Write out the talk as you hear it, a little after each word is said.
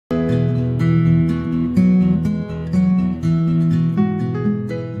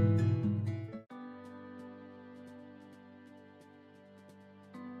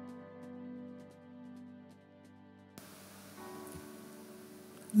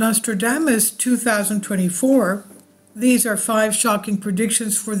Nostradamus 2024. These are 5 shocking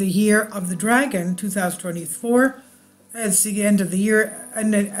predictions for the year of the dragon 2024. It's the end of the year,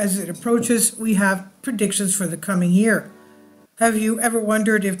 and as it approaches, we have predictions for the coming year. Have you ever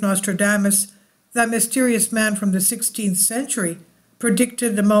wondered if Nostradamus, that mysterious man from the 16th century,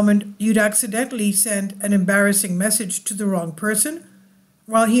 predicted the moment you'd accidentally send an embarrassing message to the wrong person?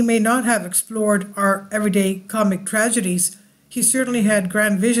 While he may not have explored our everyday comic tragedies, he certainly had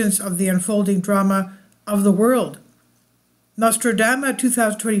grand visions of the unfolding drama of the world. Nostradamus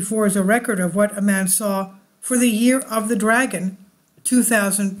 2024 is a record of what a man saw for the year of the dragon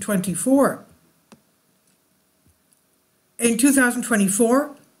 2024. In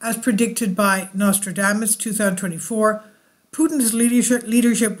 2024, as predicted by Nostradamus 2024, Putin's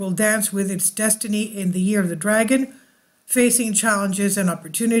leadership will dance with its destiny in the year of the dragon, facing challenges and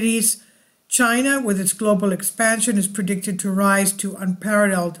opportunities. China, with its global expansion, is predicted to rise to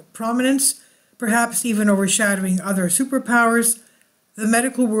unparalleled prominence, perhaps even overshadowing other superpowers. The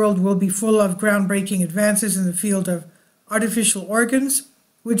medical world will be full of groundbreaking advances in the field of artificial organs,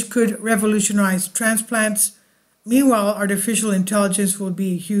 which could revolutionize transplants. Meanwhile, artificial intelligence will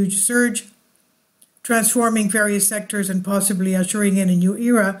be a huge surge, transforming various sectors and possibly ushering in a new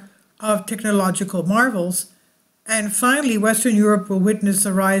era of technological marvels. And finally, Western Europe will witness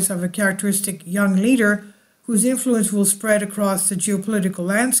the rise of a characteristic young leader whose influence will spread across the geopolitical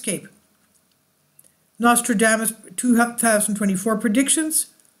landscape. Nostradamus 2024 predictions.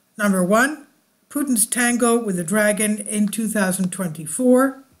 Number 1, Putin's tango with the dragon in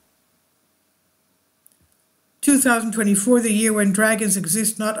 2024. 2024, the year when dragons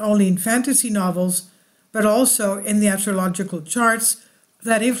exist not only in fantasy novels, but also in the astrological charts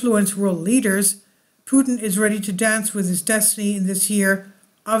that influence world leaders. Putin is ready to dance with his destiny in this year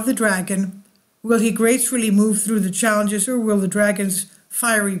of the dragon. Will he gracefully move through the challenges, or will the dragon's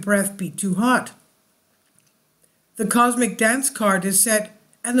fiery breath be too hot? The cosmic dance card is set,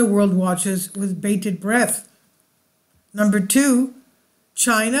 and the world watches with bated breath. Number 2,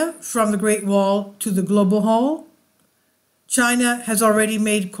 China, from the Great Wall to the Global Hall. China has already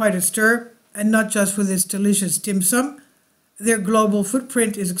made quite a stir, and not just with its delicious dim sum. Their global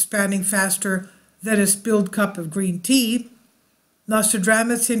footprint is expanding faster than a spilled cup of green tea.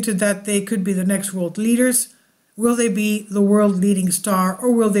 Nostradamus hinted that they could be the next world leaders. Will they be the world leading star,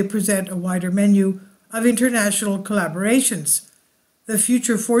 or will they present a wider menu of international collaborations? The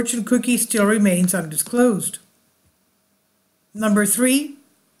future fortune cookie still remains undisclosed. Number 3,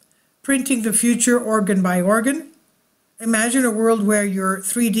 printing the future organ by organ. Imagine a world where your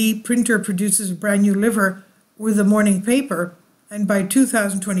 3D printer produces a brand new liver with the morning paper, and by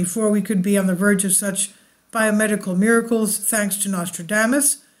 2024 we could be on the verge of such biomedical miracles thanks to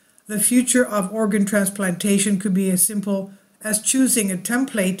Nostradamus. The future of organ transplantation could be as simple as choosing a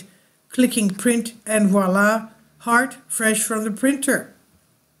template, clicking print, and voila, heart fresh from the printer.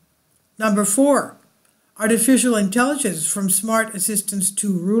 Number 4, artificial intelligence, from smart assistants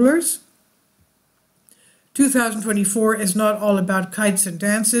to rulers. 2024 is not all about kites and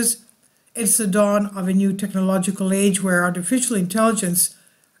dances. It's the dawn of a new technological age where artificial intelligence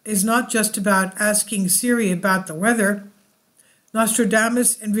is not just about asking Siri about the weather.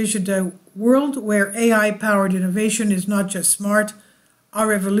 Nostradamus envisioned a world where AI-powered innovation is not just smart or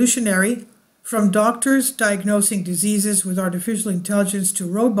revolutionary. From doctors diagnosing diseases with artificial intelligence to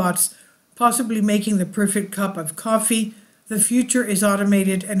robots possibly making the perfect cup of coffee, the future is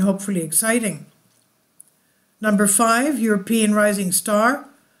automated and hopefully exciting. Number 5, European rising star,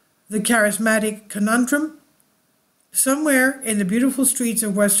 the charismatic conundrum. Somewhere in the beautiful streets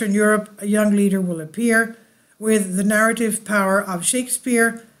of Western Europe, a young leader will appear with the narrative power of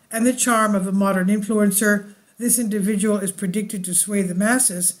Shakespeare and the charm of a modern influencer. This individual is predicted to sway the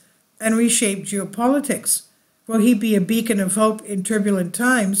masses and reshape geopolitics. Will he be a beacon of hope in turbulent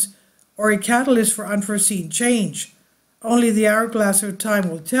times, or a catalyst for unforeseen change? Only the hourglass of time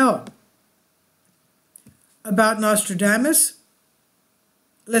will tell. About Nostradamus,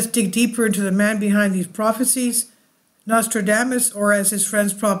 let's dig deeper into the man behind these prophecies. Nostradamus, or as his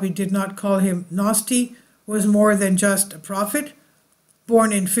friends probably did not call him, Nosti, was more than just a prophet.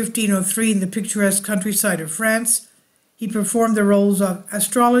 Born in 1503 in the picturesque countryside of France, he performed the roles of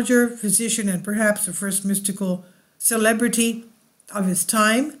astrologer, physician, and perhaps the first mystical celebrity of his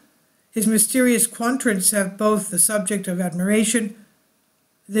time. His mysterious quadrants have both the subject of admiration.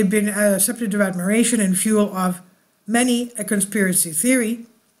 They've been a subject of admiration and fuel of many a conspiracy theory.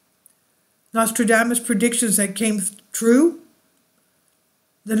 Nostradamus predictions that came true.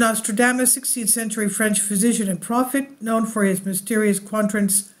 The Nostradamus, 16th century French physician and prophet, known for his mysterious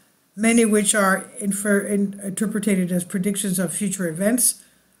quadrants, many of which are interpreted as predictions of future events.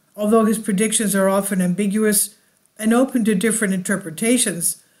 Although his predictions are often ambiguous and open to different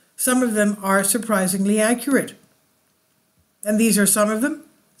interpretations, some of them are surprisingly accurate. And these are some of them.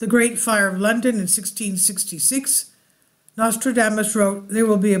 The Great Fire of London in 1666. Nostradamus wrote, "There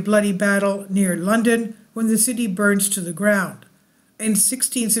will be a bloody battle near London when the city burns to the ground." In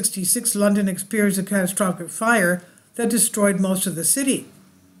 1666, London experienced a catastrophic fire that destroyed most of the city.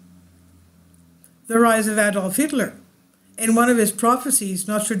 The rise of Adolf Hitler. In one of his prophecies,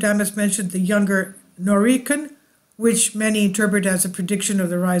 Nostradamus mentioned the younger Noricon, which many interpret as a prediction of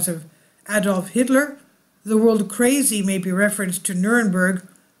the rise of Adolf Hitler. The word crazy may be referenced to Nuremberg,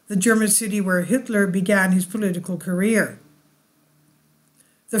 the German city where Hitler began his political career.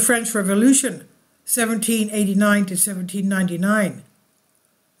 The French Revolution, 1789 to 1799.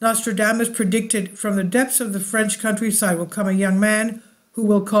 Nostradamus predicted, "From the depths of the French countryside will come a young man who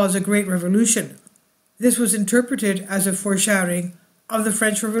will cause a great revolution." This was interpreted as a foreshadowing of the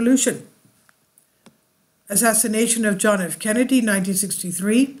French Revolution. Assassination of John F. Kennedy,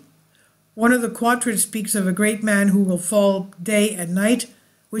 1963. One of the quatrains speaks of a great man who will fall day and night,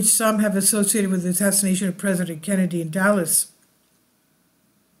 which some have associated with the assassination of President Kennedy in Dallas.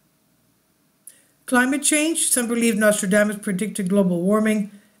 Climate change. Some believe Nostradamus predicted global warming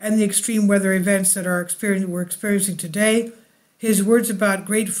and the extreme weather events that we're experiencing today. His words about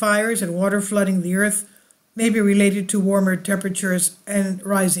great fires and water flooding the earth may be related to warmer temperatures and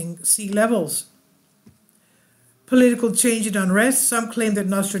rising sea levels. Political change and unrest. Some claim that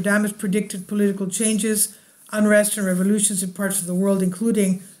Nostradamus predicted political changes, unrest, and revolutions in parts of the world,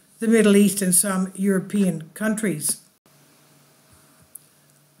 including the Middle East and some European countries.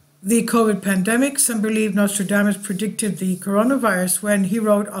 The COVID pandemic. Some believe Nostradamus predicted the coronavirus when he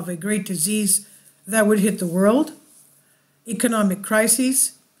wrote of a great disease that would hit the world. Economic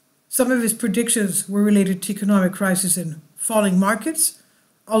crises. Some of his predictions were related to economic crisis and falling markets.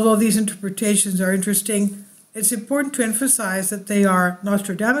 Although these interpretations are interesting, it's important to emphasize that they are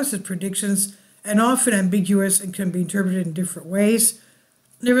Nostradamus' predictions and often ambiguous and can be interpreted in different ways.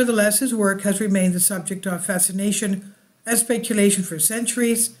 Nevertheless, his work has remained the subject of fascination and speculation for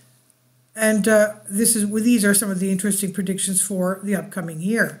centuries. And these are some of the interesting predictions for the upcoming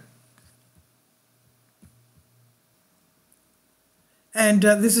year. And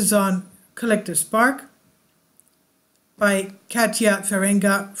this is on Collective Spark by Katia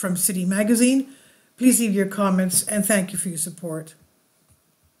Ferenga from City Magazine. Please leave your comments and thank you for your support.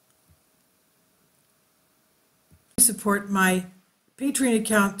 Support my Patreon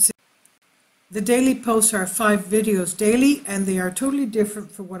account. The daily posts are 5 videos daily, and they are totally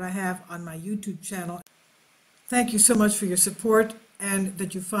different from what I have on my YouTube channel. Thank you so much for your support and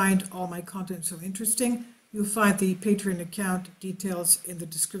that you find all my content so interesting. You'll find the Patreon account details in the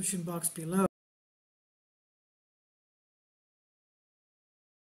description box below.